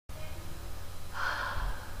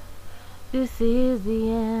This is the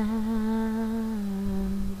end.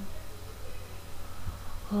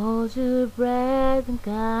 Hold your breath and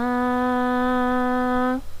count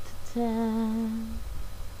to 10.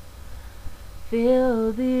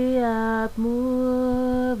 Feel the earth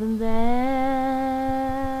move and then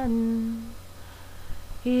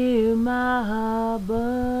hear my heart burst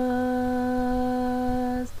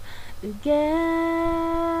again.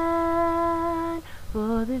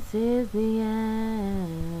 For this is the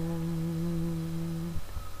end.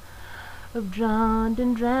 I've drowned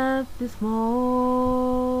and dreamt this moment,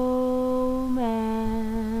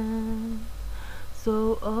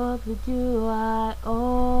 so overdue I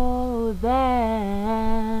owe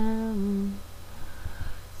them.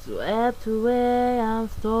 Swept away, I'm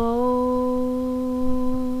stolen.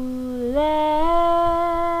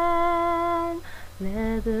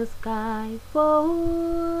 Let the sky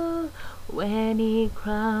fall. When it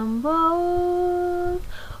crumbles,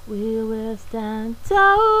 we will stand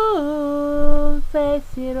tall.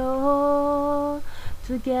 Face it all.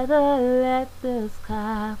 Together let the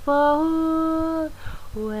sky fall.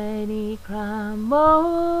 When it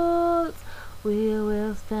crumbles, we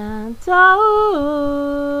will stand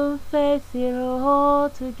tall. Face it all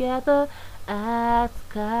together at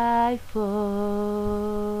Skyfall.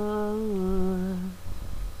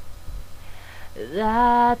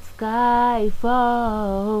 That Skyfall.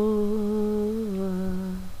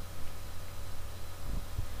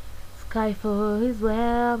 Skyfall is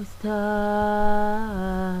where we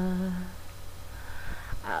start.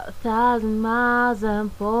 1,000 miles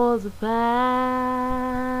and poles apart,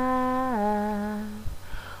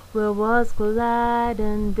 where worlds collide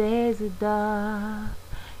and days are dark.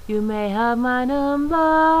 You may have my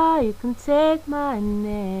number, you can take my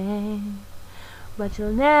name, but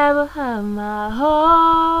you'll never have my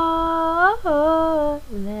heart.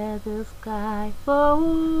 Let the sky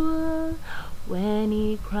fall. When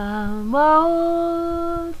it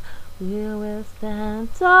crumbles, we will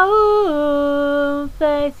stand tall.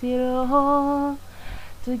 Face it all.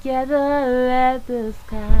 Together let the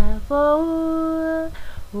sky fall.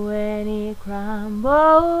 When it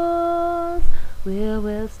crumbles, we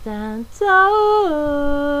will stand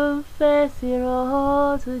tall. Face it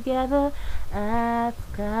all together at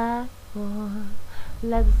Skyfall.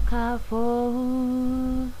 Let the sky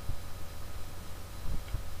fall.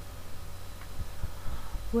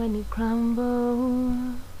 When it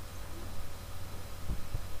crumbles,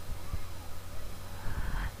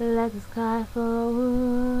 let the sky fall.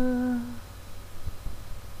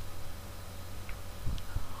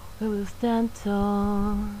 We will stand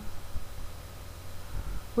tall.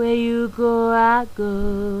 Where you go, I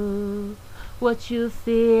go. What you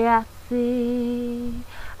see, I see.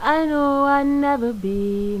 I know I'd never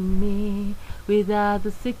be me without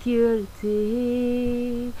the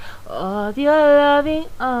security of your loving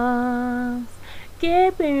arms,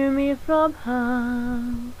 keeping me from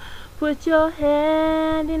harm. Put your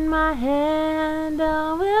hand in my hand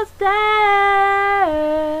and we'll stand.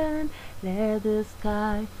 Let the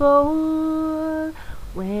sky fall.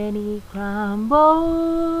 When it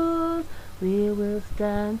crumbles, we will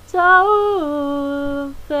stand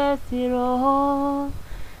tall. Face it all.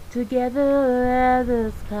 Together let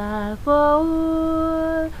the sky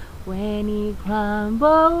fall. When it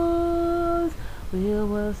crumbles, we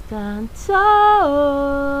will stand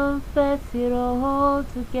tall. Face it all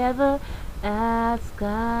together at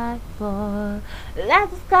Skyfall. Let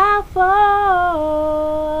the sky fall.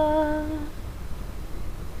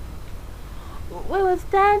 We will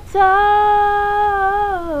stand tall.